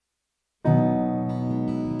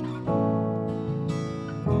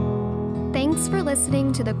Thanks for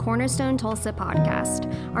listening to the Cornerstone Tulsa podcast.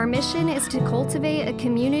 Our mission is to cultivate a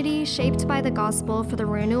community shaped by the gospel for the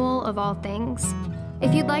renewal of all things.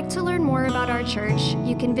 If you'd like to learn more about our church,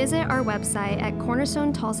 you can visit our website at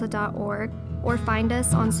cornerstonetulsa.org or find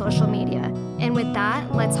us on social media. And with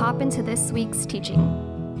that, let's hop into this week's teaching.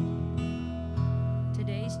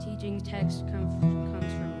 Today's teaching text comes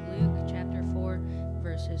from Luke chapter 4,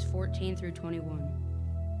 verses 14 through 21.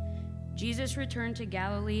 Jesus returned to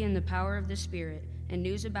Galilee in the power of the Spirit, and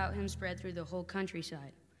news about him spread through the whole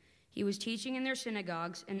countryside. He was teaching in their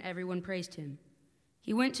synagogues, and everyone praised him.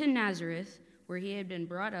 He went to Nazareth, where he had been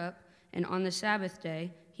brought up, and on the Sabbath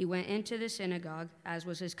day he went into the synagogue, as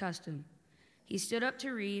was his custom. He stood up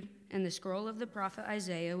to read, and the scroll of the prophet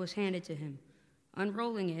Isaiah was handed to him.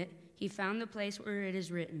 Unrolling it, he found the place where it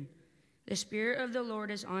is written, "The Spirit of the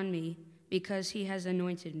Lord is on me, because he has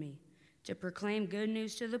anointed me. To proclaim good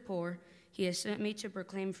news to the poor, he has sent me to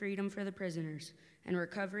proclaim freedom for the prisoners and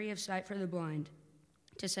recovery of sight for the blind,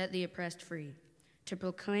 to set the oppressed free, to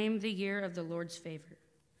proclaim the year of the Lord's favor."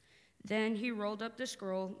 Then he rolled up the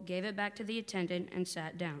scroll, gave it back to the attendant, and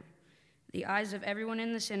sat down. The eyes of everyone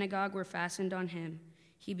in the synagogue were fastened on him.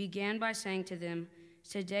 He began by saying to them,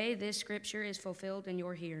 "Today this scripture is fulfilled in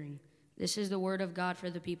your hearing." This is the word of God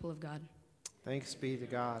for the people of God. Thanks be to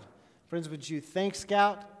God. Friends, would you thank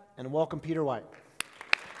Scout and welcome Peter White.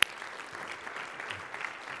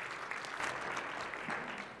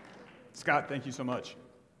 Scott, thank you so much.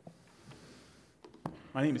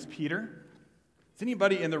 My name is Peter. Is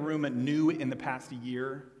anybody in the room new in the past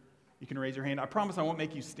year? You can raise your hand. I promise I won't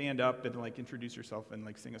make you stand up and introduce yourself and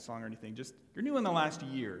sing a song or anything. Just, you're new in the last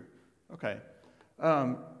year. Okay.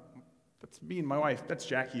 That's me and my wife. That's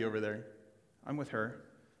Jackie over there. I'm with her.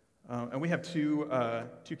 And we have two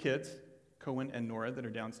kids, Cohen and Nora, that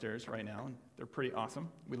are downstairs right now. And they're pretty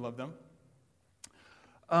awesome. We love them.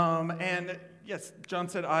 And yes, John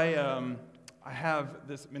said I have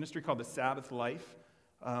this ministry called the Sabbath Life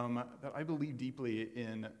that I believe deeply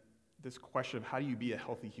in this question of how do you be a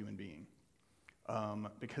healthy human being?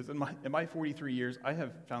 Because in my 43 years, I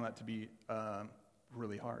have found that to be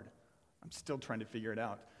really hard. I'm still trying to figure it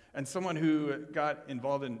out. And someone who got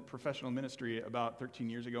involved in professional ministry about 13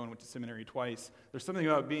 years ago and went to seminary twice, there's something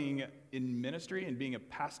about being in ministry and being a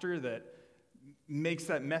pastor that makes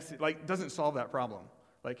that messy, doesn't solve that problem.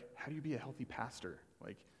 How do you be a healthy pastor?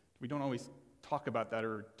 We don't always talk about that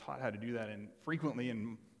or taught how to do that. And frequently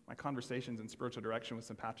in my conversations in spiritual direction with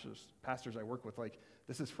some pastors I work with,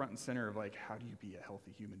 this is front and center of how do you be a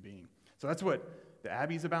healthy human being? So that's what the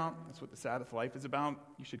Abbey's about. That's what the Sabbath Life is about.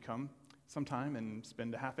 You should come sometime and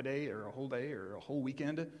spend a half a day or a whole day or a whole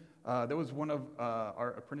weekend. There was one of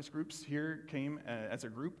our apprentice groups here came as a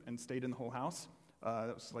group and stayed in the whole house.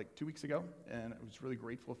 That was 2 weeks ago, and I was really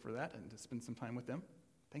grateful for that and to spend some time with them.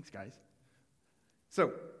 Thanks, guys.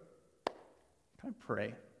 So, can I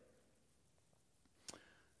pray?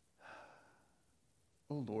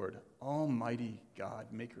 Oh Lord, almighty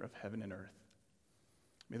God, maker of heaven and earth,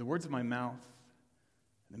 may the words of my mouth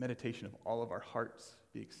and the meditation of all of our hearts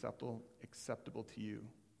be acceptable to you.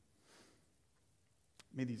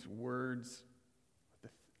 May these words, the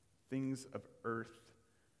things of earth,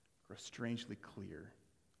 grow strangely clear.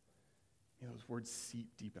 May those words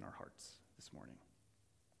seep deep in our hearts this morning.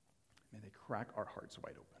 May they crack our hearts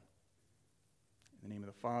wide open. In the name of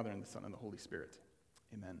the Father, and the Son, and the Holy Spirit.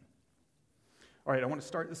 Amen. All right, I want to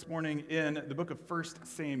start this morning in the book of 1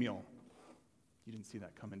 Samuel. You didn't see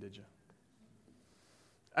that coming, did you?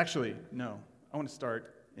 Actually, no. I want to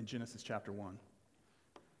start in Genesis chapter 1.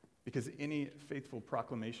 Because any faithful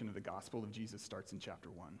proclamation of the gospel of Jesus starts in chapter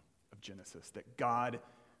 1 of Genesis, that God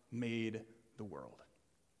made the world.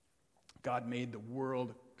 God made the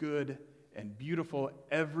world good and beautiful,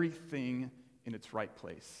 everything in its right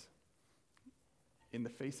place. In the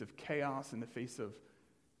face of chaos, in the face of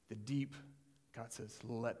the deep, God says,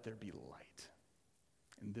 let there be light.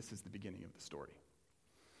 And this is the beginning of the story.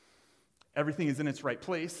 Everything is in its right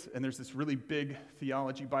place, and there's this really big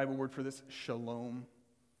theology Bible word for this, shalom.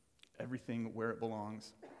 Everything where it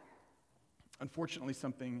belongs. Unfortunately,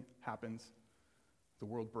 something happens. The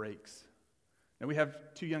world breaks. Now, we have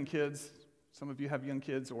 2 young kids. Some of you have young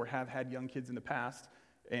kids or have had young kids in the past.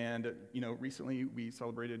 And, recently we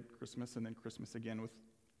celebrated Christmas and then Christmas again with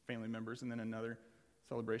family members and then another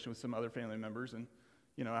celebration with some other family members. And,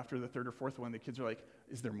 after the 3rd or 4th one, the kids are like,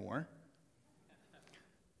 is there more?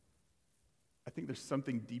 I think there's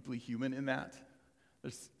something deeply human in that.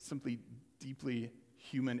 There's something deeply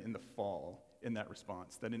human in the fall in that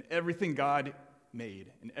response. That in everything God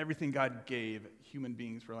made, in everything God gave, human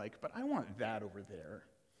beings were like, but I want that over there.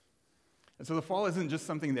 And so the fall isn't just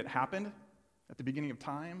something that happened at the beginning of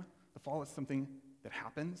time. The fall is something that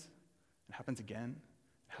happens. It happens again.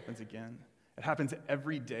 It happens again. It happens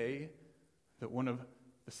every day that one of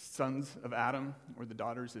the sons of Adam or the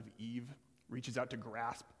daughters of Eve reaches out to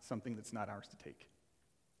grasp something that's not ours to take.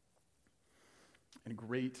 And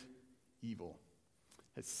great evil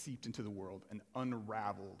has seeped into the world and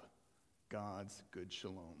unraveled God's good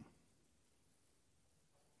shalom.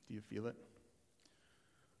 Do you feel it?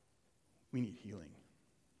 We need healing.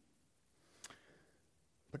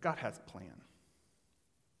 But God has a plan.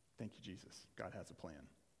 Thank you, Jesus. God has a plan.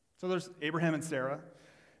 So there's Abraham and Sarah,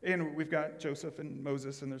 and we've got Joseph and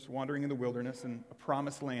Moses, and there's wandering in the wilderness and a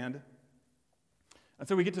promised land. And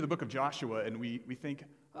so we get to the book of Joshua, and we think,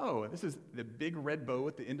 oh, this is the big red bow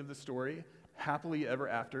at the end of the story, happily ever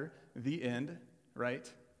after, the end,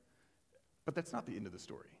 right? But that's not the end of the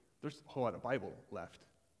story. There's a whole lot of Bible left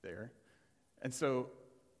there. And so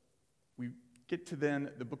we get to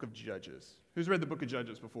then the book of Judges. Who's read the book of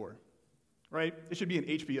Judges before? Right? It should be an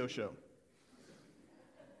HBO show.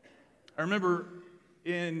 I remember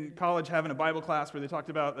in college having a Bible class where they talked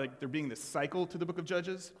about like there being this cycle to the book of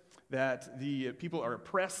Judges, that the people are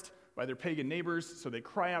oppressed by their pagan neighbors, so they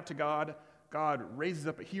cry out to God. God raises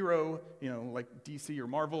up a hero, like DC or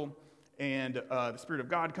Marvel, and the Spirit of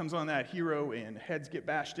God comes on that hero, and heads get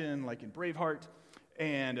bashed in, like in Braveheart.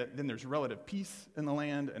 And then there's relative peace in the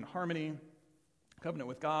land and harmony, covenant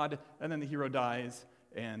with God, and then the hero dies,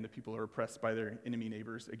 and the people are oppressed by their enemy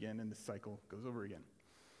neighbors again, and the cycle goes over again.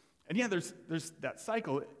 And yeah, there's that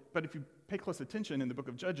cycle, but if you pay close attention in the book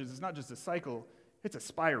of Judges, it's not just a cycle, it's a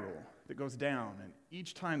spiral that goes down, and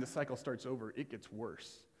each time the cycle starts over, it gets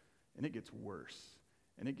worse, and it gets worse,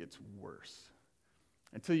 and it gets worse,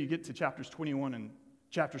 until you get to chapters 20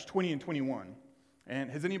 and 21.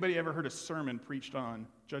 And has anybody ever heard a sermon preached on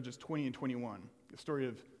Judges 20 and 21, the story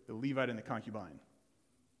of the Levite and the concubine?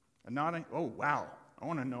 A nodding? Oh, wow, I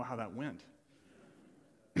want to know how that went.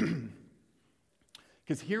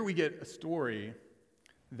 Because here we get a story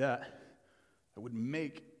that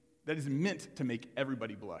is meant to make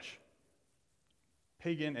everybody blush.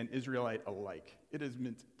 Pagan and Israelite alike. It is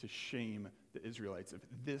meant to shame the Israelites if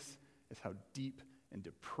this is how deep and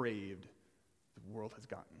depraved the world has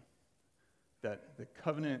gotten. That the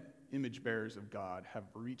covenant image bearers of God have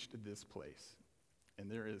reached this place.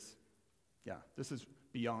 And this is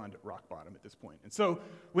beyond rock bottom at this point. And so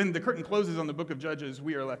when the curtain closes on the book of Judges,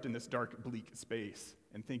 we are left in this dark, bleak space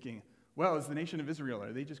and thinking, well, is the nation of Israel,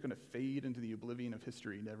 are they just going to fade into the oblivion of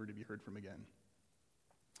history, never to be heard from again?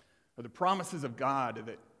 Are the promises of God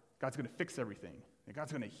that God's going to fix everything, that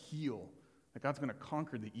God's going to heal, that God's going to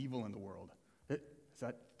conquer the evil in the world, is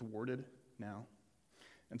that thwarted now?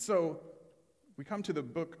 And so we come to the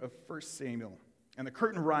book of 1 Samuel, and the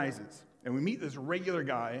curtain rises, and we meet this regular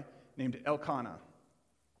guy named Elkanah.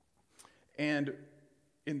 And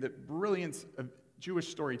in the brilliance of Jewish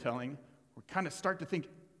storytelling, we kind of start to think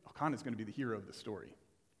Elkanah is going to be the hero of the story.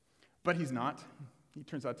 But he's not. He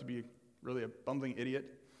turns out to be really a bumbling idiot.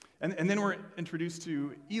 And then we're introduced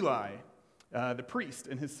to Eli, the priest,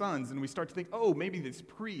 and his sons, and we start to think, oh, maybe these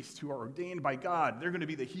priests who are ordained by God, they're going to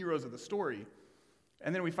be the heroes of the story.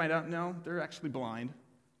 And then we find out, no, they're actually blind,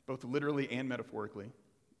 both literally and metaphorically,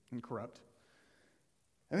 and corrupt.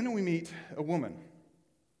 And then we meet a woman,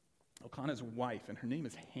 Elkanah's wife, and her name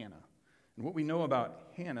is Hannah. And what we know about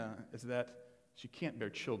Hannah is that she can't bear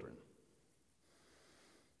children.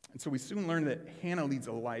 And so we soon learn that Hannah leads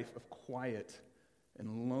a life of quiet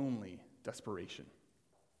and lonely desperation.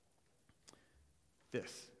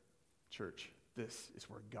 This, church, this is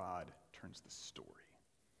where God turns the story.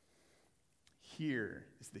 Here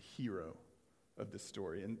is the hero of this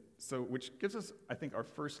story. And so, which gives us, I think, our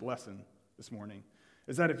first lesson this morning,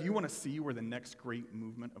 is that if you want to see where the next great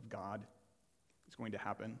movement of God is going to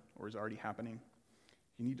happen, or is already happening,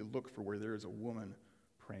 you need to look for where there is a woman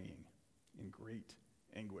praying in great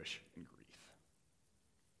anguish and grief.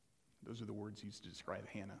 Those are the words used to describe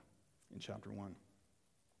Hannah in chapter 1.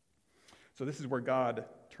 So this is where God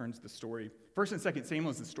turns the story. 1 and 2 Samuel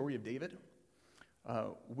is the story of David,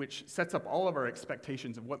 which sets up all of our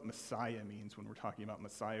expectations of what Messiah means when we're talking about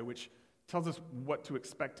Messiah, which tells us what to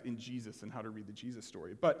expect in Jesus and how to read the Jesus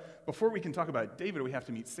story. But before we can talk about David, we have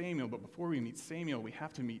to meet Samuel. But before we meet Samuel, we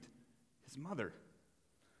have to meet his mother,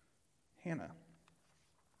 Hannah.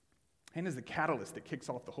 Hannah's the catalyst that kicks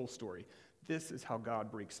off the whole story. This is how God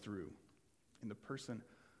breaks through in the person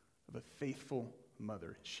of a faithful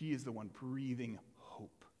mother. She is the one breathing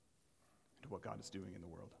hope into what God is doing in the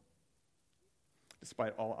world,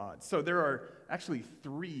 despite all odds. So there are actually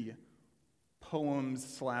 3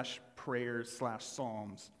 poems / prayers /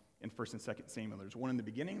 psalms in 1 and 2 Samuel. There's one in the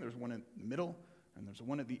beginning, there's one in the middle, and there's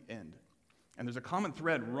one at the end. And there's a common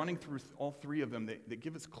thread running through all three of them that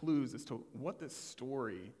give us clues as to what this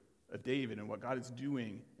story of David and what God is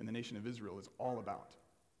doing in the nation of Israel is all about.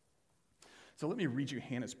 So let me read you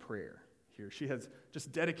Hannah's prayer here. She has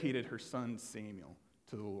just dedicated her son Samuel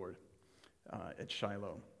to the Lord at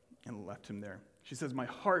Shiloh and left him there. She says, "My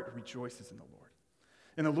heart rejoices in the Lord.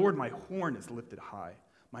 In the Lord my horn is lifted high.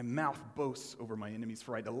 My mouth boasts over my enemies,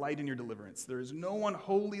 for I delight in your deliverance. There is no one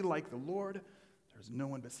holy like the Lord. There is no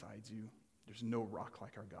one besides you. There's no rock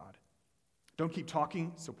like our God. Don't keep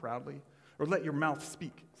talking so proudly, or let your mouth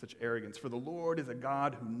speak such arrogance, for the Lord is a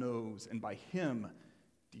God who knows, and by him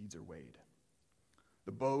deeds are weighed.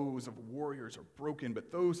 The bows of warriors are broken,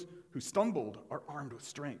 but those who stumbled are armed with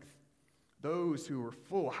strength. Those who are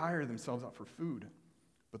full hire themselves out for food,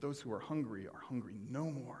 but those who are hungry no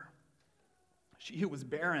more. She who was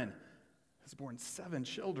barren has borne 7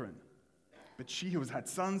 children, but she who has had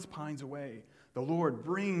sons pines away. The Lord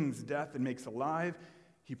brings death and makes alive.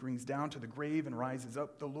 He brings down to the grave and rises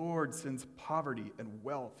up. The Lord sends poverty and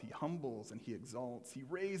wealth. He humbles and he exalts. He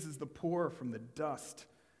raises the poor from the dust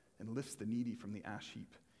and lifts the needy from the ash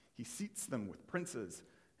heap. He seats them with princes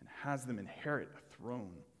and has them inherit a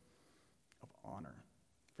throne of honor.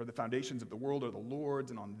 For the foundations of the world are the Lord's,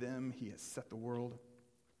 and on them he has set the world.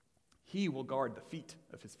 He will guard the feet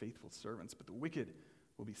of his faithful servants, but the wicked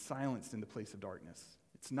will be silenced in the place of darkness.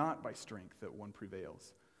 It's not by strength that one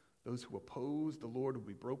prevails. Those who oppose the Lord will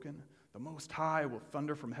be broken. The Most High will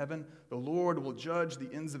thunder from heaven. The Lord will judge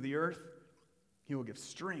the ends of the earth. He will give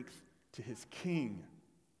strength to his king.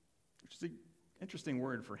 Which is an interesting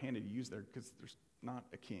word for Hannah to use there because there's not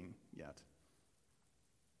a king yet.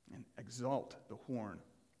 And exalt the horn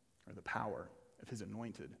or the power of his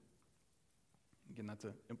anointed. Again, that's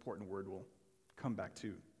an important word we'll come back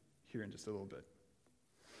to here in just a little bit.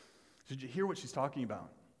 So did you hear what she's talking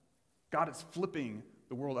about? God is flipping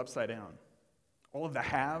the world upside down. All of the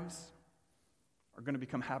haves are going to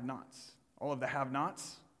become have-nots. All of the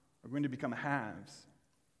have-nots are going to become haves.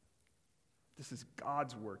 This is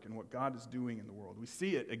God's work and what God is doing in the world. We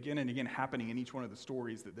see it again and again happening in each one of the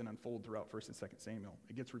stories that then unfold throughout 1st and 2nd Samuel.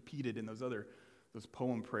 It gets repeated in those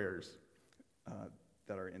poem prayers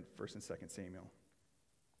that are in 1st and 2nd Samuel.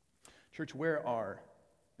 Church, where are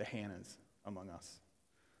the Hannahs among us?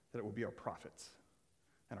 That it will be our prophets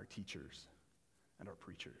and our teachers and our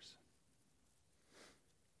preachers.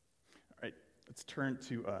 All right, let's turn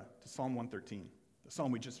to Psalm 113, the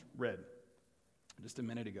psalm we just read just a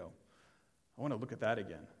minute ago. I want to look at that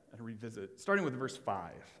again and revisit, starting with verse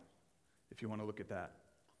 5, if you want to look at that.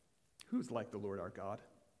 Who's like the Lord our God,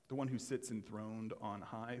 the one who sits enthroned on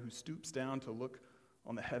high, who stoops down to look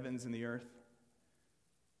on the heavens and the earth?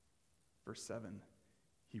 Verse 7,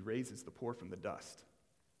 he raises the poor from the dust.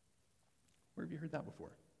 Where have you heard that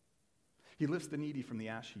before? He lifts the needy from the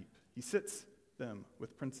ash heap. He sits them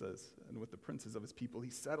with princes and with the princes of his people.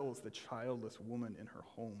 He settles the childless woman in her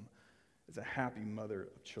home as a happy mother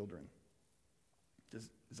of children. Does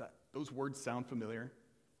those words sound familiar?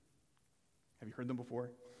 Have you heard them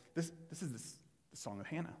before? This is the Song of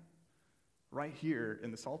Hannah, right here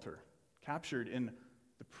in the Psalter, captured in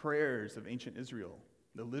the prayers of ancient Israel,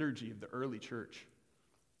 the liturgy of the early church,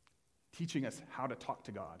 teaching us how to talk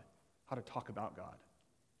to God, how to talk about God.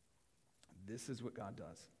 This is what God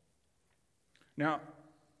does. Now,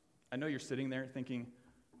 I know you're sitting there thinking,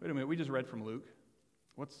 wait a minute, we just read from Luke.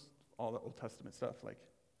 What's all the Old Testament stuff like?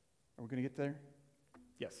 Are we going to get there?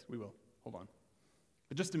 Yes, we will. Hold on.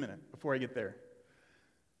 But just a minute before I get there.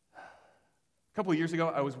 A couple of years ago,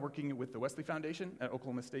 I was working with the Wesley Foundation at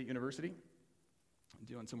Oklahoma State University,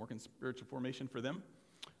 doing some work in spiritual formation for them,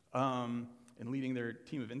 and leading their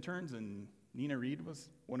team of interns, and Nina Reed was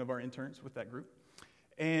one of our interns with that group.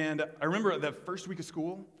 And I remember the first week of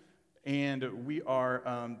school, and we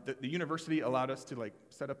are, the university allowed us to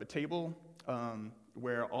set up a table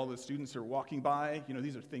where all the students are walking by. You know,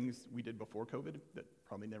 these are things we did before COVID that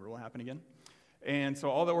probably never will happen again. And so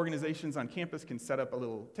all the organizations on campus can set up a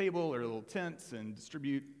little table or little tents and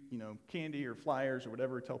distribute, candy or flyers or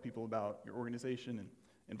whatever, tell people about your organization and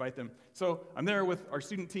invite them. So I'm there with our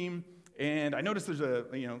student team, and I noticed there's a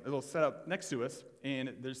little setup next to us,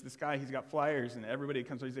 and there's this guy, he's got flyers, and everybody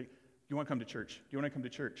comes over, he's like, do you want to come to church? Do you want to come to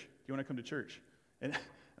church? Do you want to come to church? And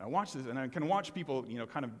I watch this, and I can watch people,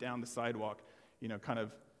 kind of down the sidewalk, kind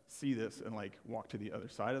of see this and walk to the other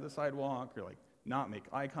side of the sidewalk or not make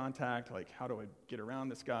eye contact, how do I get around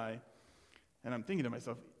this guy? And I'm thinking to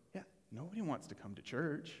myself, yeah, nobody wants to come to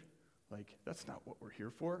church. That's not what we're here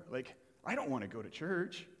for. I don't want to go to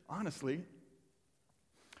church, honestly.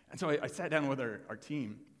 And so I sat down with our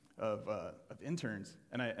team of interns,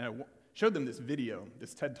 and I showed them this video,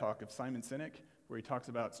 this TED Talk of Simon Sinek, where he talks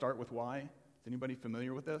about start with why, Is anybody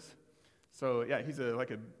familiar with this? So yeah, he's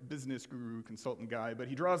like a business guru, consultant guy, but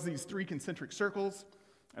he draws these 3 concentric circles,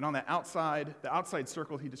 and on the outside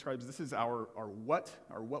circle he describes this is our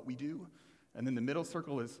what we do, and then the middle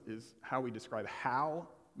circle is how we describe how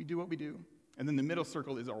we do what we do, and then the middle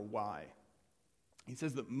circle is our why. He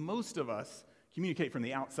says that most of us communicate from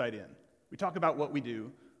the outside in. We talk about what we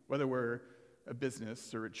do, whether we're a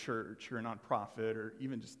business or a church or a nonprofit or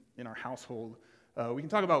even just in our household. We can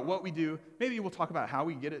talk about what we do. Maybe we'll talk about how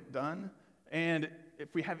we get it done. And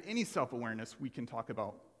if we have any self-awareness, we can talk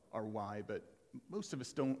about our why, but most of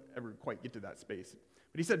us don't ever quite get to that space.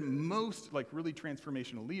 But he said most really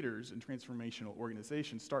transformational leaders and transformational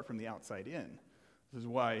organizations start from the outside in. This is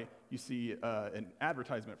why you see an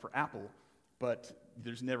advertisement for Apple, but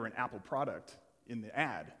there's never an Apple product in the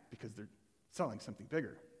ad because they're selling something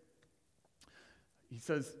bigger. He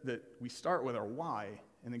says that we start with our why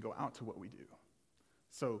and then go out to what we do.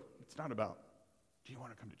 So it's not about, do you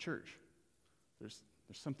want to come to church? There's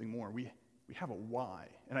something more. We have a why.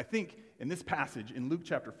 And I think in this passage, in Luke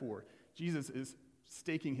chapter 4, Jesus is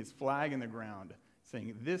staking his flag in the ground,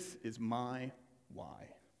 saying, this is my why.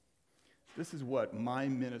 This is what my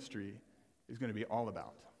ministry is going to be all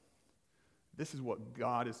about. This is what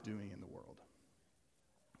God is doing in the world.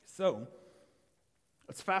 So,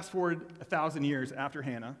 let's fast forward 1,000 years after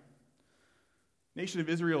Hannah. Nation of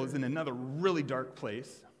Israel is in another really dark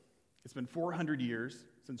place. It's been 400 years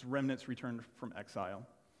since remnants returned from exile.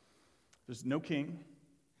 There's no king.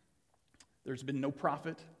 There's been no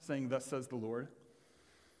prophet saying, thus says the Lord.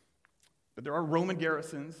 But there are Roman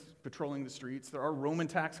garrisons patrolling the streets. There are Roman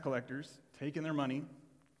tax collectors taking their money.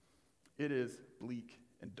 It is bleak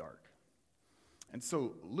and dark. And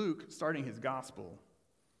so Luke, starting his gospel,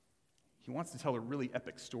 he wants to tell a really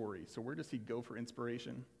epic story. So where does he go for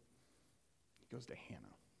inspiration? He goes to Hannah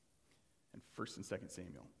and 1st and 2nd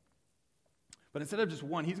Samuel. But instead of just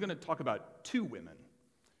one, he's going to talk about 2 women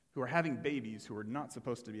who are having babies who are not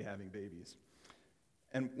supposed to be having babies.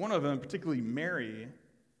 And one of them, particularly Mary,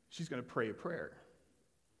 she's going to pray a prayer.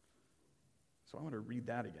 So I want to read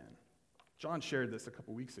that again. John shared this a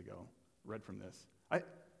couple weeks ago, read from this.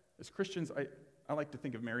 As Christians, I like to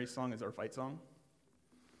think of Mary's song as our fight song.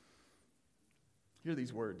 Hear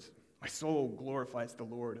these words. My soul glorifies the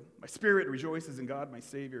Lord. My spirit rejoices in God, my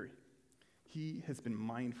Savior. He has been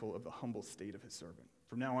mindful of the humble state of his servant.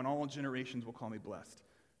 From now on, all generations will call me blessed,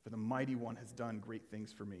 for the mighty one has done great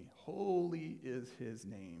things for me. Holy is his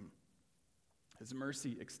name. His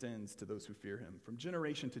mercy extends to those who fear him. From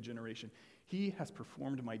generation to generation, he has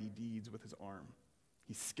performed mighty deeds with his arm.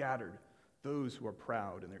 He scattered those who are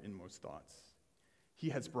proud in their inmost thoughts. He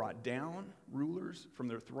has brought down rulers from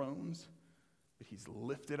their thrones, but he's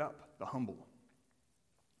lifted up the humble.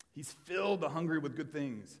 He's filled the hungry with good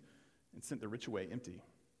things and sent the rich away empty.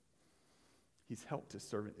 He's helped his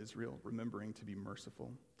servant Israel, remembering to be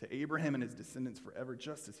merciful to Abraham and his descendants forever,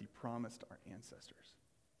 just as he promised our ancestors.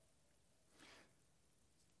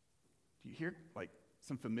 Do you hear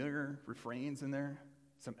some familiar refrains in there?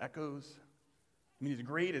 Some echoes? I mean, as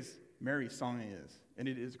great as Mary's song is, and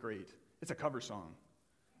it is great, it's a cover song.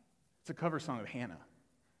 It's a cover song of Hannah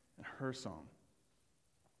and her song.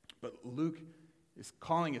 But Luke is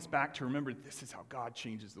calling us back to remember this is how God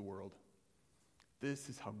changes the world. This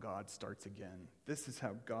is how God starts again. This is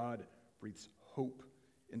how God breathes hope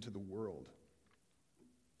into the world.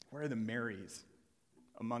 Where are the Marys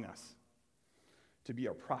among us to be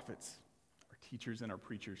our prophets, our teachers, and our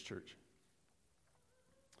preachers, church?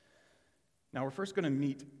 Now, we're first going to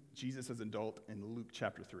meet Jesus as an adult in Luke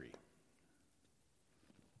chapter 3.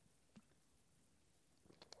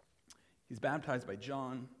 He's baptized by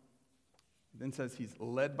John. It then says he's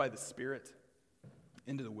led by the Spirit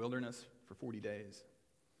into the wilderness for 40 days.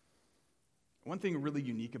 One thing really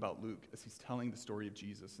unique about Luke as he's telling the story of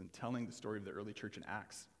Jesus and telling the story of the early church in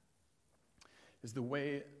Acts is the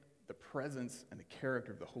way the presence and the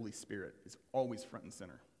character of the Holy Spirit is always front and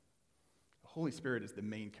center. The Holy Spirit is the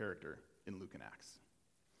main character in Luke and Acts.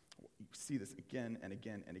 You see this again and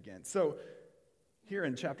again and again. So here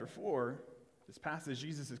in chapter 4, this passage,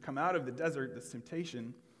 Jesus has come out of the desert, this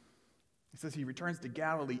temptation. It says he returns to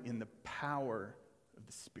Galilee in the power of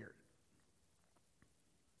the Spirit.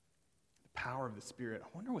 The power of the Spirit. I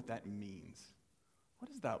wonder what that means. What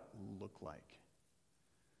does that look like?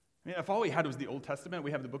 I mean, if all we had was the Old Testament,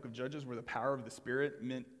 we have the book of Judges where the power of the Spirit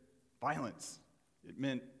meant violence. It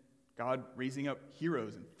meant God raising up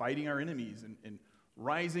heroes and fighting our enemies and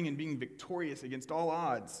rising and being victorious against all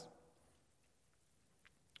odds.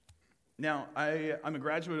 Now, I'm a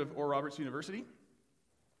graduate of Oral Roberts University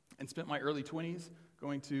and spent my early 20s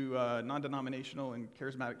going to non-denominational and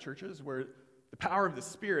charismatic churches where the power of the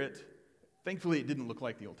Spirit Thankfully, it didn't look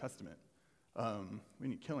like the Old Testament. We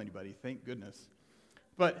didn't kill anybody, thank goodness.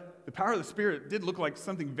 But the power of the Spirit did look like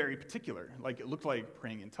something very particular. Like it looked like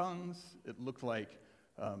praying in tongues. It looked like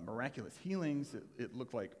miraculous healings. It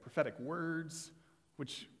looked like prophetic words,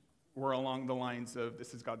 which were along the lines of,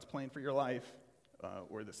 this is God's plan for your life,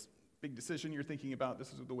 or this big decision you're thinking about,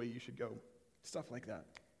 this is the way you should go. Stuff like that.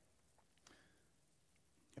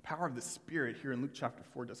 The power of the Spirit here in Luke chapter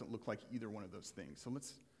 4 doesn't look like either one of those things. So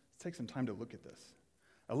let's take some time to look at this.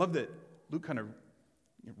 I love that Luke kind of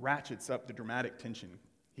ratchets up the dramatic tension.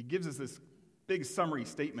 He gives us this big summary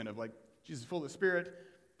statement of like, Jesus is full of the Spirit,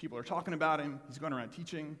 people are talking about him, he's going around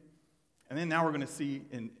teaching. And then now we're going to see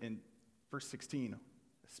in verse 16,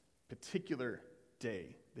 this particular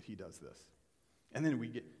day that he does this. And then we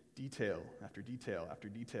get detail after detail after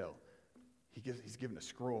detail. He's given a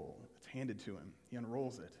scroll. It's handed to him. He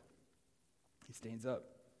unrolls it. He stands up.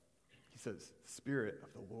 He says, the Spirit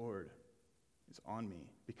of the Lord is on me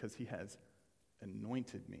because he has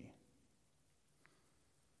anointed me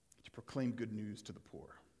to proclaim good news to the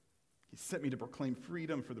poor. He sent me to proclaim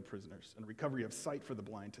freedom for the prisoners and recovery of sight for the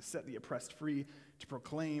blind, to set the oppressed free, to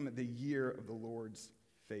proclaim the year of the Lord's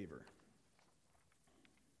favor.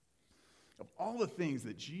 Of all the things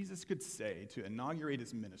that Jesus could say to inaugurate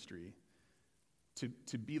his ministry,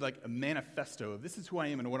 to be like a manifesto of this is who I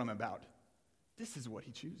am and what I'm about, this is what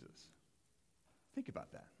he chooses. Think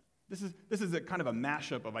about that. This is a kind of a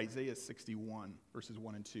mashup of Isaiah 61, verses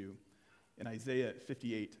 1 and 2, and Isaiah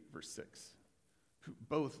 58, verse 6,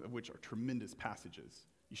 both of which are tremendous passages.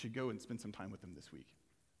 You should go and spend some time with them this week.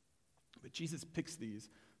 But Jesus picks these,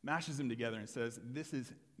 mashes them together, and says, this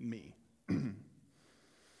is me.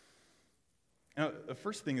 Now, the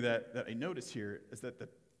first thing that I notice here is that the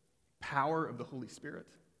power of the Holy Spirit,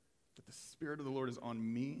 that the Spirit of the Lord is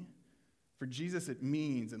on me. For Jesus, it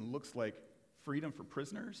means and looks like freedom for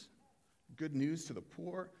prisoners, good news to the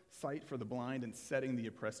poor, sight for the blind, and setting the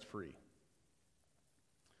oppressed free.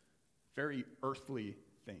 Very earthly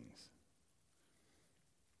things.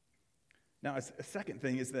 Now, a second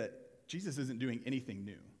thing is that Jesus isn't doing anything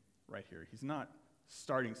new right here. He's not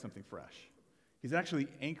starting something fresh. He's actually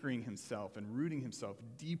anchoring himself and rooting himself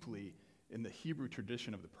deeply in the Hebrew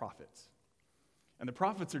tradition of the prophets. And the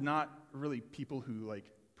prophets are not really people who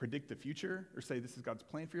predict the future or say this is God's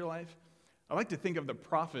plan for your life. I like to think of the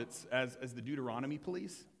prophets as the Deuteronomy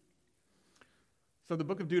police. So the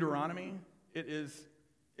book of Deuteronomy, it is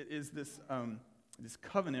this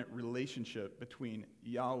covenant relationship between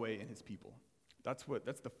Yahweh and his people. That's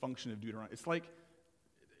the function of Deuteronomy.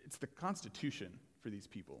 It's the constitution for these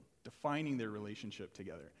people, defining their relationship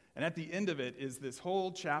together. And at the end of it is this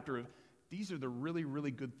whole chapter of these are the really,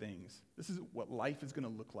 really good things. This is what life is going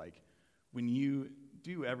to look like when you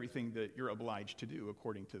do everything that you're obliged to do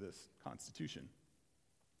according to this constitution.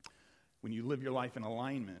 When you live your life in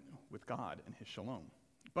alignment with God and his shalom.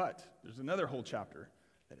 But there's another whole chapter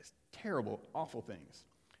that is terrible, awful things.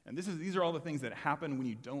 And these are all the things that happen when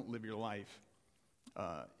you don't live your life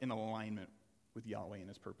in alignment with Yahweh and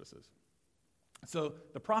his purposes. So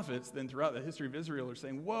the prophets then throughout the history of Israel are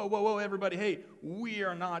saying, whoa, everybody, hey, we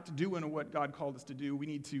are not doing what God called us to do. We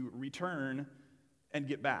need to return and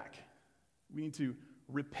get back. We need to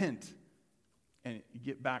repent and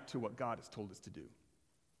get back to what God has told us to do.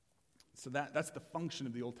 So that's the function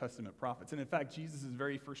of the Old Testament prophets. And in fact, Jesus'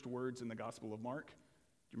 very first words in the Gospel of Mark, do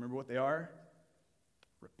you remember what they are?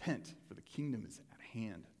 Repent, for the kingdom is at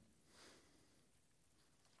hand.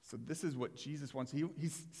 So this is what Jesus wants.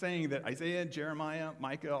 He's saying that Isaiah, Jeremiah,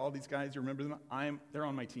 Micah, all these guys, you remember them? They're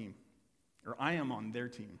on my team. Or I am on their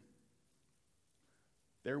team.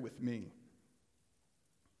 They're with me.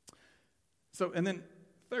 So, and then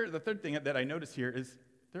the third thing that I notice here is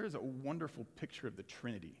there is a wonderful picture of the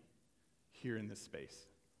Trinity here in this space.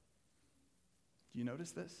 Do you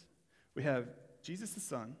notice this? We have Jesus the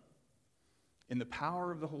Son in the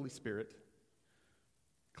power of the Holy Spirit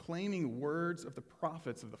claiming words of the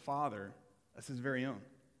prophets of the Father as his very own.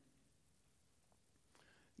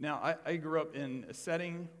 Now, I grew up in a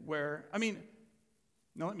setting where, let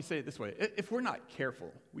me say it this way. If we're not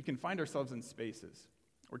careful, we can find ourselves in spaces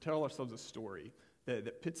or tell ourselves a story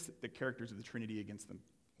that pits the characters of the Trinity against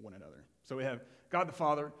one another. So we have God the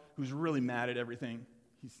Father, who's really mad at everything.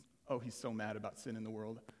 He's so mad about sin in the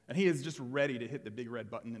world. And he is just ready to hit the big red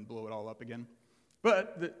button and blow it all up again.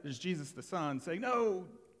 But there's Jesus the Son saying, no,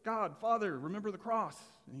 God, Father, remember the cross.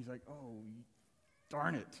 And he's like, oh,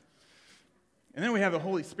 darn it. And then we have the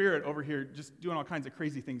Holy Spirit over here just doing all kinds of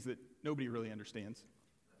crazy things that nobody really understands.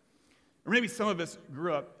 Or maybe some of us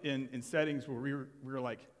grew up in settings where we were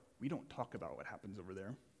like, we don't talk about what happens over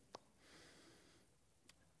there.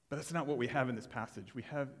 But that's not what we have in this passage. We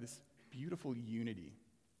have this beautiful unity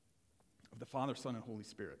of the Father, Son, and Holy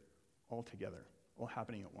Spirit all together, all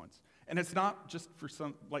happening at once. And it's not just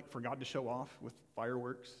for God to show off with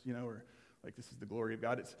fireworks, or like this is the glory of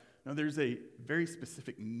God. No, there's a very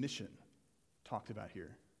specific mission talked about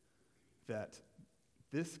here, that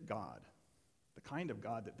this God, the kind of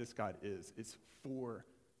God that this God is for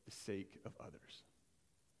the sake of others.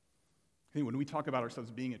 I think when we talk about ourselves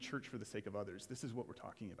being a church for the sake of others, this is what we're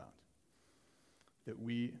talking about. That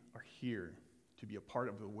we are here to be a part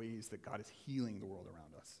of the ways that God is healing the world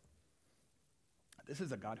around us. This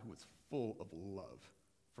is a God who is full of love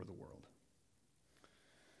for the world.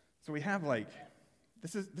 So we have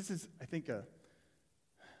this is I think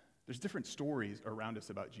there's different stories around us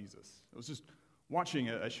about Jesus. I was just watching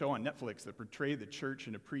a show on Netflix that portrayed the church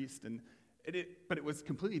and a priest, but it was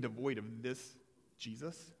completely devoid of this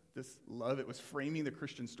Jesus, this love. It was framing the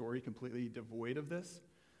Christian story completely devoid of this.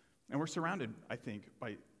 And we're surrounded, I think,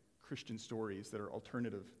 by Christian stories that are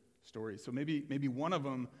alternative stories. So maybe one of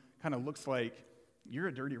them kind of looks like, you're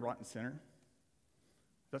a dirty, rotten sinner.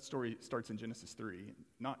 That story starts in Genesis 3,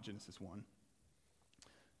 not Genesis 1.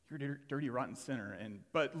 You're a dirty, rotten sinner,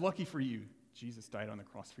 but lucky for you, Jesus died on the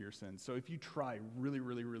cross for your sins. So if you try really,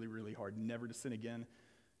 really, really, really hard never to sin again,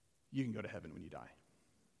 you can go to heaven when you die.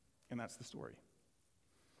 And that's the story.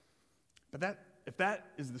 But if that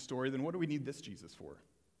is the story, then what do we need this Jesus for?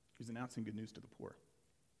 He's announcing good news to the poor.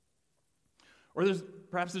 Or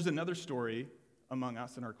perhaps there's another story among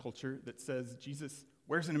us in our culture that says Jesus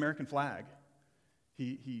wears an American flag.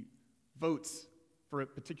 He votes for a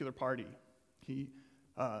particular party. He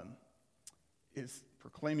is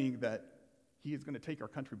proclaiming that he is going to take our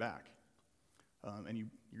country back. And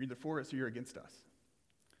you're either for us or you're against us.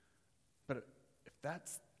 But if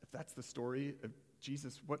that's the story of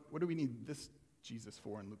Jesus, what do we need this Jesus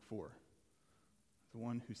for in Luke 4? The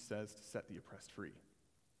one who says to set the oppressed free.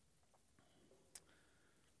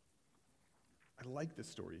 I like this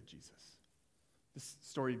story of Jesus. This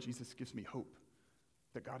story of Jesus gives me hope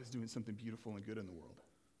that God is doing something beautiful and good in the world.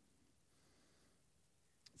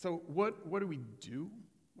 So what do we do?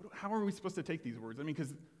 How are we supposed to take these words? I mean,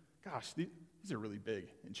 because, gosh, these are really big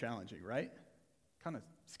and challenging, right? Kind of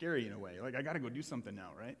scary in a way. Like, I got to go do something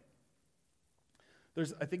now, right?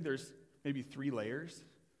 I think there's maybe 3 layers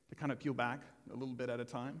to kind of peel back a little bit at a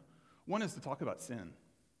time. One is to talk about sin.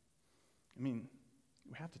 I mean,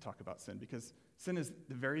 we have to talk about sin because sin is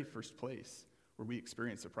the very first place where we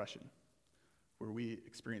experience oppression, where we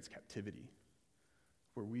experience captivity,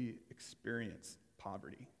 where we experience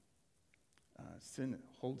poverty. Sin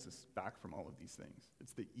holds us back from all of these things.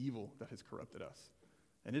 It's the evil that has corrupted us.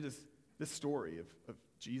 And it is this story of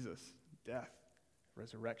Jesus' death,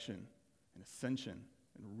 resurrection, and ascension,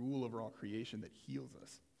 and rule over all creation that heals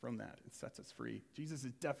us from that and sets us free. Jesus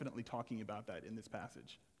is definitely talking about that in this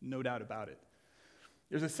passage. No doubt about it.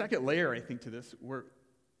 There's a second layer, I think, to this where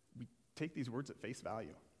we take these words at face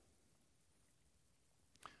value.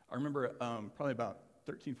 I remember probably about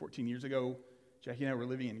 13, 14 years ago, Jackie and I were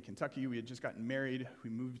living in Kentucky. We had just gotten married. We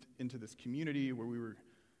moved into this community where we were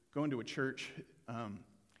going to a church, and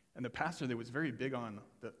the pastor there was very big on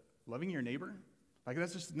loving your neighbor. Like,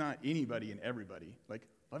 that's just not anybody and everybody. Like,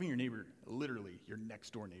 loving your neighbor, literally your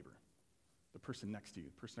next door neighbor, the person next to you,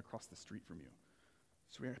 the person across the street from you.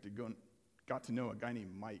 So we had to go and got to know a guy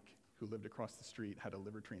named Mike who lived across the street, had a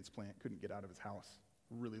liver transplant, couldn't get out of his house,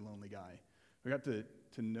 really lonely guy. We got to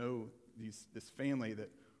know this family that,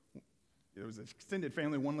 it was an extended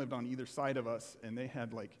family. One lived on either side of us, and they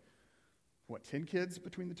had 10 kids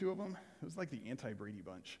between the two of them? It was like the anti-Brady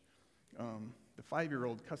bunch. The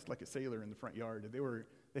 5-year-old cussed like a sailor in the front yard.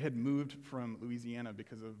 They had moved from Louisiana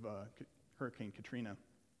because of Hurricane Katrina,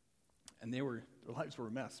 and their lives were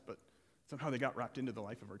a mess, but somehow they got wrapped into the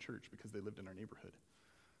life of our church because they lived in our neighborhood.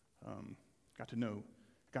 Got to know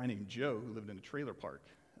a guy named Joe who lived in a trailer park,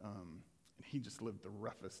 and he just lived the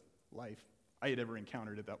roughest life I had ever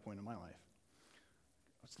encountered at that point in my life.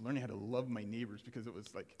 I was learning how to love my neighbors because it was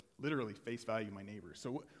literally face value my neighbors.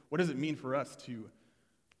 So what does it mean for us to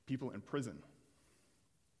people in prison?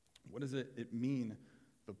 What does it mean,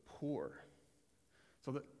 the poor?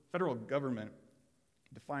 So the federal government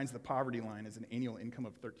defines the poverty line as an annual income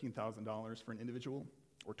of $13,000 for an individual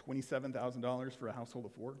or $27,000 for a household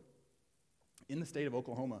of 4. In the state of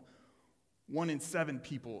Oklahoma, 1 in 7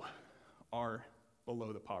 people are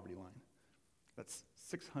below the poverty line. That's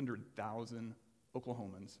 600,000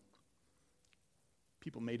 Oklahomans,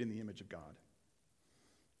 people made in the image of God.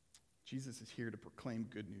 Jesus is here to proclaim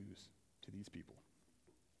good news to these people.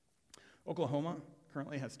 Oklahoma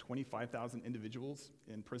currently has 25,000 individuals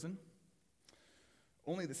in prison.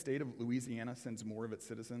 Only the state of Louisiana sends more of its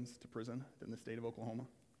citizens to prison than the state of Oklahoma.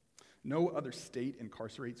 No other state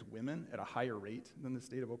incarcerates women at a higher rate than the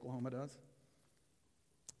state of Oklahoma does.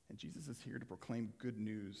 And Jesus is here to proclaim good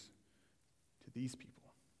news to these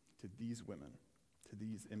people, to these women, to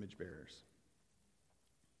these image bearers.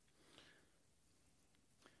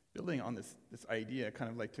 Building on this idea, I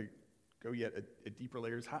kind of like to go yet a deeper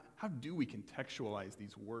layers. How do we contextualize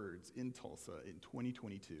these words in Tulsa in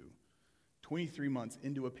 2022, 23 months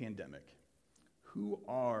into a pandemic? Who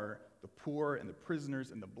are the poor and the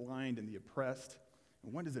prisoners and the blind and the oppressed?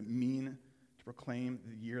 And what does it mean to proclaim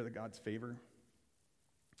the year of God's favor?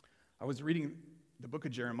 I was reading the book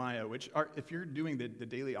of Jeremiah, which if you're doing the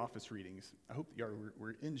daily office readings, I hope you are,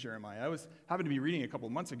 we're in Jeremiah. I happened to be reading a couple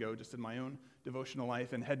of months ago, just in my own devotional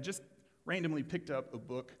life, and had just randomly picked up a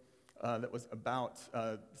book that was about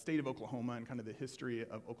the state of Oklahoma and kind of the history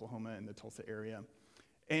of Oklahoma and the Tulsa area.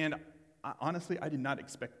 And honestly, I did not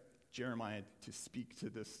expect Jeremiah to speak to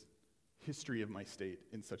this history of my state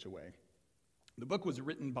in such a way. The book was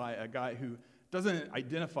written by a guy who doesn't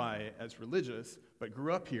identify as religious, but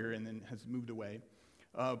grew up here and then has moved away.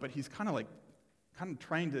 But he's kind of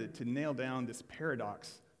trying to nail down this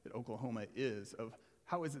paradox that Oklahoma is of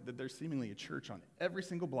how is it that there's seemingly a church on every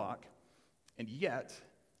single block, and yet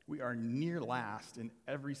we are near last in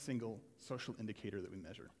every single social indicator that we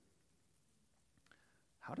measure.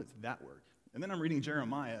 How does that work? And then I'm reading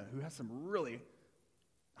Jeremiah, who has some really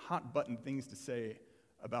hot-button things to say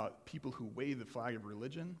about people who wave the flag of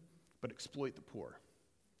religion but exploit the poor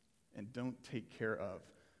and don't take care of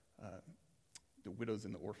the widows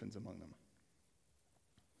and the orphans among them.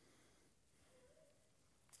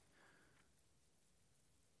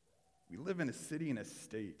 We live in a city and a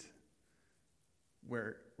state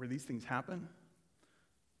where these things happen,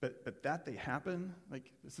 but that they happen,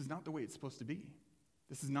 like, this is not the way it's supposed to be.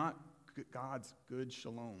 This is not God's good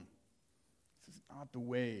shalom. This is not the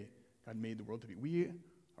way God made the world to be. We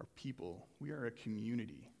are people. We are a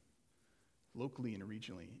community, locally and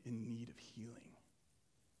regionally, in need of healing.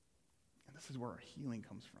 And this is where our healing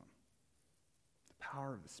comes from. The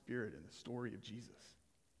power of the Spirit and the story of Jesus.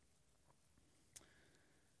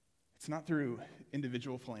 It's not through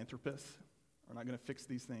individual philanthropists. We're not going to fix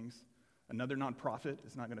these things. Another nonprofit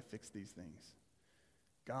is not going to fix these things.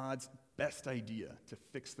 God's best idea to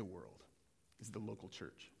fix the world is the local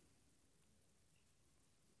church.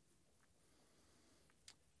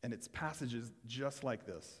 And it's passages just like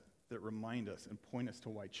this that remind us and point us to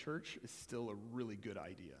why church is still a really good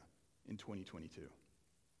idea in 2022.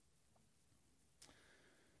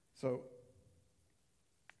 So,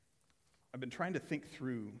 I've been trying to think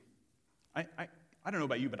through, I don't know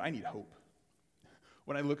about you, but I need hope.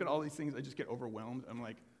 When I look at all these things, I just get overwhelmed. I'm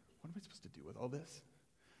like, what am I supposed to do with all this?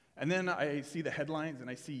 And then I see the headlines, and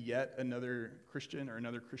I see yet another Christian or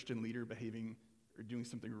another Christian leader behaving or doing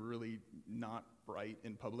something really not bright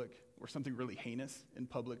in public, or something really heinous in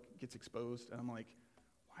public gets exposed, and I'm like,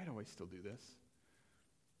 why do I still do this?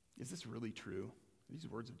 Is this really true? Do these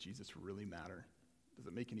words of Jesus really matter? Does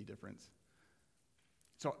it make any difference?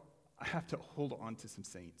 So I have to hold on to some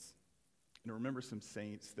saints and remember some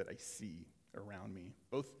saints that I see around me,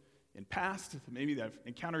 both in past, maybe that I've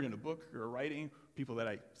encountered in a book or a writing, people that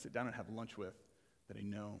I sit down and have lunch with that I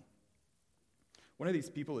know. One of these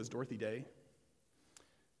people is Dorothy Day.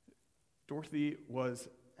 Dorothy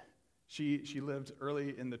she lived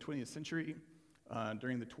early in the 20th century.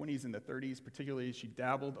 During the 20s and the 30s particularly, she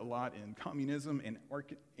dabbled a lot in communism and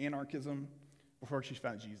anarchism before she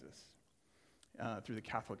found Jesus through the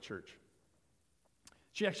Catholic Church.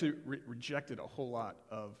 She actually rejected a whole lot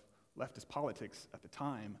of leftist politics at the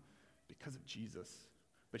time because of Jesus,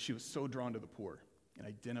 but she was so drawn to the poor and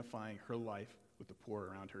identifying her life with the poor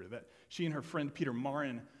around her that she and her friend Peter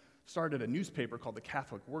Marin started a newspaper called The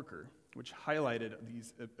Catholic Worker, which highlighted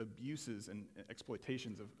these abuses and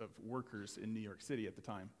exploitations of workers in New York City at the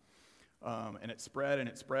time. And it spread,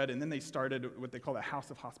 and then they started what they call the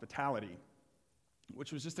House of Hospitality,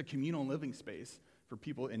 which was just a communal living space for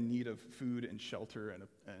people in need of food and shelter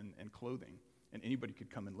and clothing, and anybody could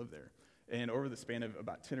come and live there. And over the span of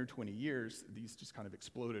about 10 or 20 years, these just kind of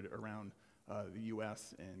exploded around the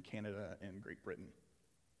U.S. and Canada and Great Britain.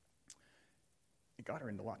 It got her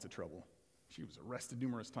into lots of trouble. She was arrested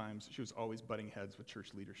numerous times. She was always butting heads with church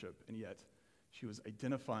leadership, and yet she was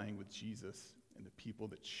identifying with Jesus and the people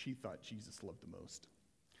that she thought Jesus loved the most.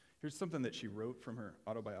 Here's something that she wrote from her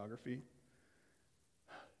autobiography.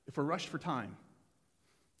 If we're rushed for time,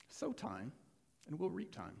 sow time, and we'll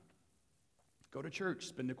reap time. Go to church,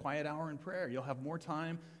 spend a quiet hour in prayer. You'll have more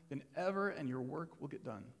time than ever, and your work will get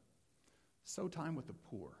done. Sow time with the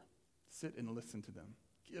poor. Sit and listen to them.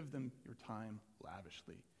 Give them your time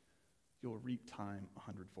lavishly. You'll reap time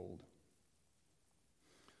 100-fold.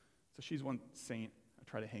 So she's one saint I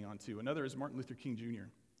try to hang on to. Another is Martin Luther King Jr.,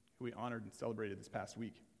 who we honored and celebrated this past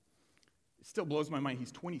week. It still blows my mind.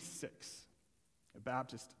 He's 26, a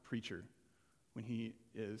Baptist preacher, when he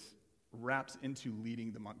is wrapped into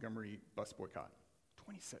leading the Montgomery bus boycott.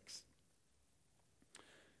 26.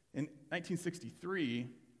 In 1963,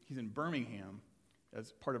 he's in Birmingham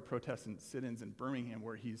as part of protests and sit-ins in Birmingham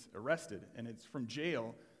where he's arrested. And it's from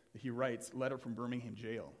jail that he writes Letter from Birmingham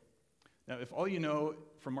Jail. Now, if all you know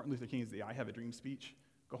from Martin Luther King is the I Have a Dream speech,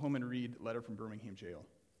 go home and read Letter from Birmingham Jail.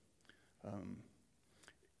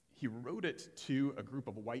 He wrote it to a group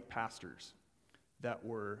of white pastors that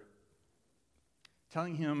were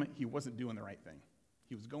telling him he wasn't doing the right thing.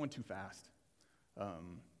 He was going too fast.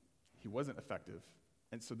 He wasn't effective.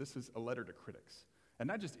 And so this is a letter to critics. And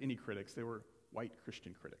not just any critics, they were white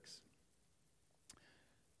Christian critics.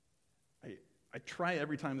 I try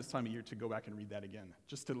every time this time of year to go back and read that again,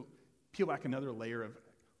 just to peel back another layer of,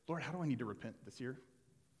 Lord, how do I need to repent this year?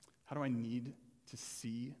 How do I need to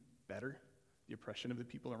see better the oppression of the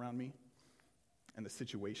people around me and the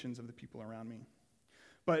situations of the people around me?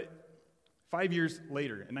 But 5 years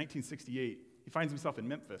later, in 1968, he finds himself in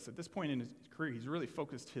Memphis. At this point in his career, he's really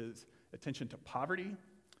focused his attention to poverty in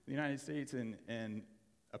the United States and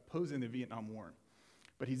opposing the Vietnam War.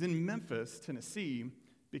 But he's in Memphis, Tennessee,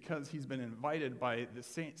 because he's been invited by the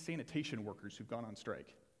sanitation workers who've gone on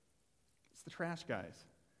strike. It's the trash guys.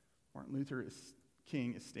 Martin Luther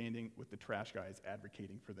King is standing with the trash guys,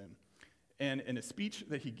 advocating for them. And in a speech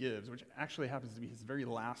that he gives, which actually happens to be his very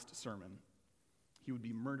last sermon, he would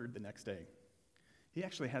be murdered the next day. He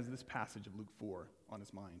actually has this passage of Luke 4 on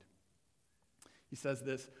his mind. He says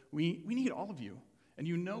this, we need all of you. And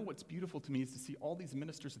you know what's beautiful to me is to see all these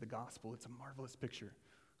ministers of the gospel. It's a marvelous picture.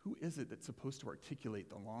 Who is it that's supposed to articulate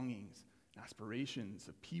the longings and aspirations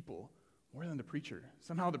of people more than the preacher?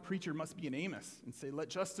 Somehow the preacher must be an Amos and say, let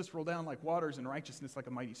justice roll down like waters and righteousness like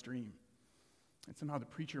a mighty stream. And somehow the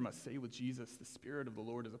preacher must say with Jesus, the Spirit of the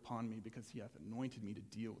Lord is upon me because he hath anointed me to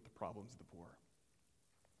deal with the problems of the poor.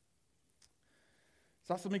 This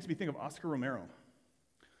also makes me think of Oscar Romero.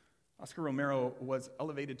 Oscar Romero was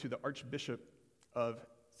elevated to the Archbishop of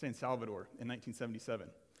San Salvador in 1977.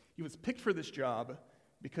 He was picked for this job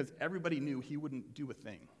because everybody knew he wouldn't do a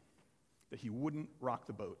thing, that he wouldn't rock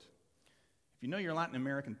the boat. If you know your Latin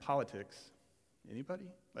American politics, anybody?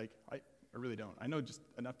 I really don't. I know just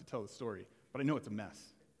enough to tell the story, but I know it's a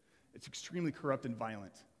mess. It's extremely corrupt and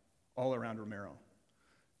violent all around Romero.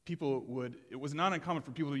 It was not uncommon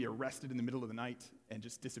for people to be arrested in the middle of the night and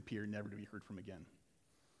just disappear, never to be heard from again.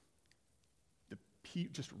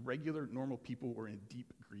 Just regular, normal people were in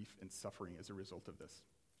deep grief and suffering as a result of this.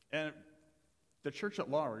 And the church at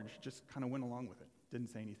large just kind of went along with it, didn't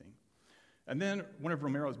say anything. And then one of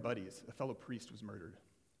Romero's buddies, a fellow priest, was murdered.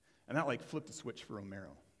 And that flipped a switch for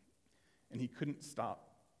Romero. And he couldn't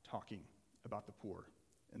stop talking about the poor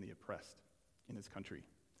and the oppressed in his country,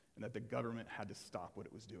 and that the government had to stop what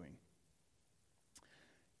it was doing.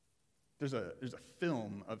 There's a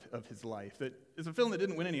film of his life that is a film that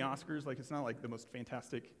didn't win any Oscars. It's not the most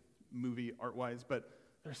fantastic movie art-wise, but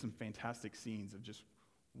there's some fantastic scenes of just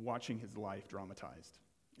watching his life dramatized.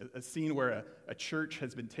 A scene where a church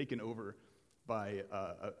has been taken over by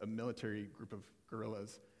a military group of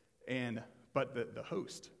guerrillas, but the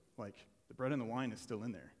host, the bread and the wine is still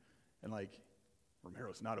in there. And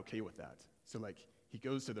Romero's not okay with that. So he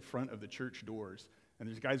goes to the front of the church doors, and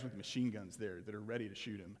there's guys with machine guns there that are ready to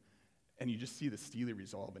shoot him. And you just see the steely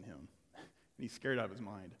resolve in him. And he's scared out of his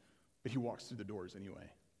mind, but he walks through the doors anyway.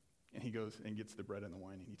 And he goes and gets the bread and the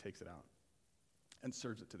wine, and he takes it out and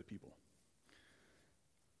serves it to the people.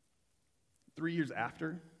 3 years after,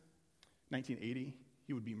 1980,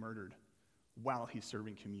 he would be murdered while he's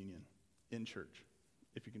serving communion in church,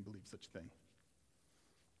 if you can believe such a thing.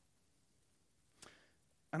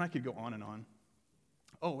 And I could go on and on.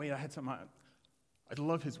 Oh, wait, I had something. I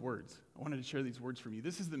love his words. I wanted to share these words from you.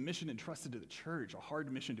 This is the mission entrusted to the church, a hard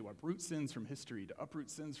mission to uproot sins from history, to uproot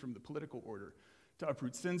sins from the political order, to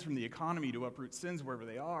uproot sins from the economy, to uproot sins wherever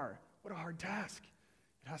they are. What a hard task.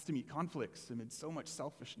 It has to meet conflicts amid so much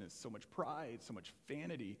selfishness, so much pride, so much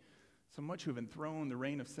vanity, so much who have enthroned the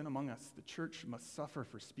reign of sin among us. The church must suffer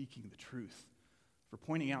for speaking the truth, for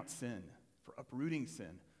pointing out sin, for uprooting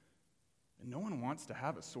sin. And no one wants to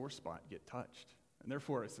have a sore spot get touched. And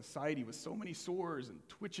therefore, a society with so many sores and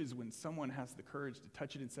twitches when someone has the courage to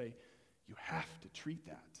touch it and say, you have to treat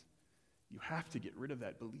that. You have to get rid of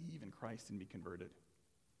that. Believe in Christ and be converted.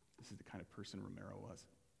 This is the kind of person Romero was.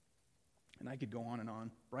 And I could go on and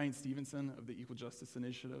on. Brian Stevenson of the Equal Justice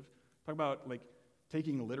Initiative. Talk about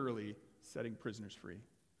taking literally setting prisoners free.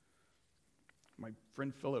 My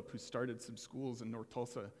friend Philip, who started some schools in North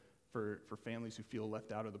Tulsa, for families who feel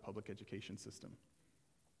left out of the public education system.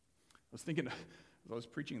 I was thinking, as I was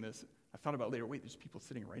preaching this, I thought about later, wait, there's people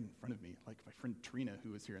sitting right in front of me, like my friend Trina,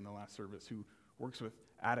 who was here in the last service, who works with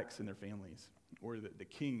addicts and their families, or the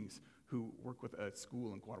Kings, who work with a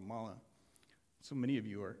school in Guatemala. So many of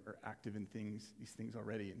you are active in these things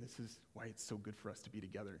already, and this is why it's so good for us to be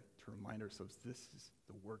together, to remind ourselves this is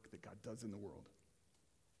the work that God does in the world.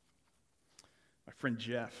 My friend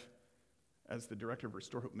Jeff, as the director of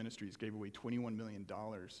Restore Hope Ministries, gave away $21 million.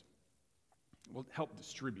 Well, helped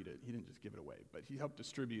distribute it. He didn't just give it away, but he helped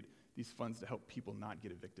distribute these funds to help people not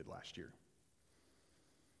get evicted last year.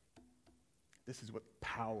 This is what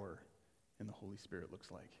power in the Holy Spirit looks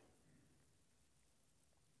like.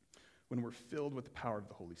 When we're filled with the power of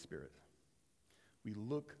the Holy Spirit, we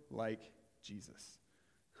look like Jesus,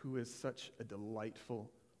 who is such a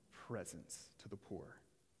delightful presence to the poor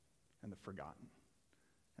and the forgotten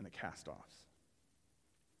and the cast-offs.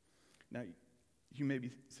 Now, you may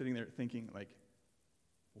be sitting there thinking, like,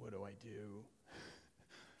 what do I do?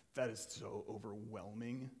 That is so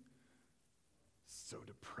overwhelming, so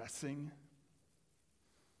depressing.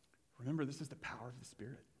 Remember, this is the power of the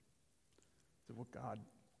Spirit. This is what God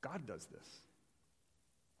does this.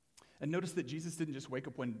 And notice that Jesus didn't just wake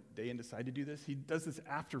up one day and decide to do this. He does this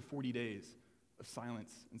after 40 days of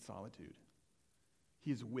silence and solitude.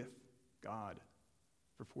 He is with God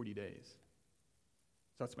for 40 days.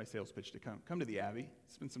 So that's my sales pitch to come. Come to the Abbey.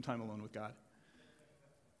 Spend some time alone with God.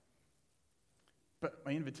 But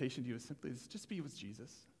my invitation to you is simply just be with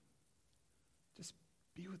Jesus. Just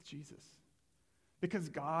be with Jesus. Because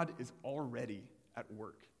God is already at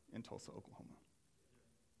work in Tulsa, Oklahoma.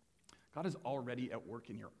 God is already at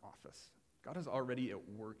work in your office. God is already at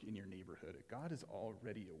work in your neighborhood. God is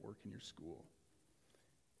already at work in your school.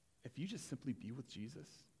 If you just simply be with Jesus,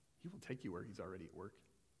 he will take you where he's already at work.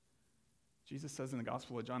 Jesus says in the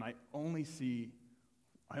Gospel of John, I only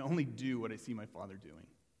do what I see my Father doing.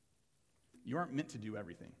 You aren't meant to do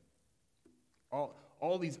everything.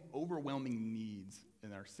 All these overwhelming needs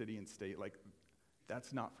in our city and state, like,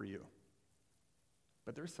 that's not for you.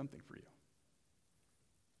 But there's something for you.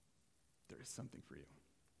 There is something for you.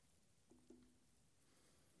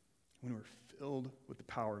 When we're filled with the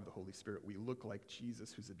power of the Holy Spirit, we look like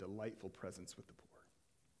Jesus, who's a delightful presence with the poor.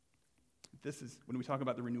 This is, when we talk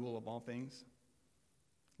about the renewal of all things,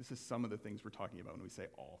 this is some of the things we're talking about when we say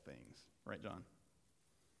all things. Right, John?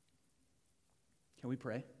 Can we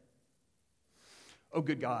pray? Oh,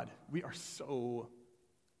 good God, we are so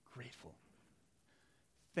grateful.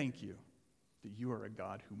 Thank you that you are a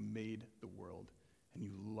God who made the world, and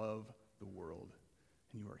you love the world,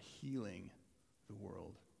 and you are healing the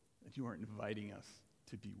world, and you are inviting us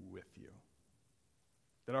to be with you.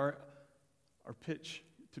 That our pitch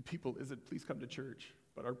to people isn't, please come to church,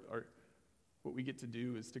 but our what we get to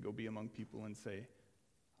do is to go be among people and say,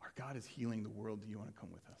 our God is healing the world. Do you want to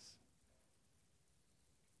come with us?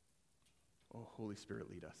 Oh, Holy Spirit,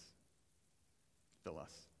 lead us. Fill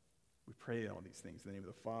us. We pray all these things in the name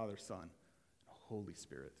of the Father, Son, and Holy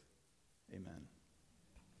Spirit. Amen.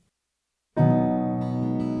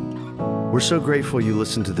 We're so grateful you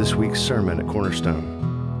listened to this week's sermon at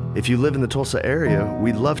Cornerstone. If you live in the Tulsa area,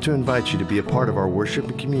 we'd love to invite you to be a part of our worship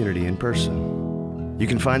and community in person. You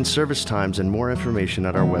can find service times and more information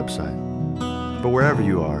at our website. But wherever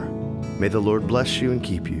you are, may the Lord bless you and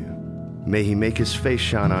keep you. May he make his face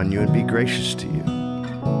shine on you and be gracious to you.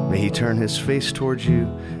 May he turn his face towards you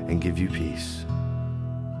and give you peace.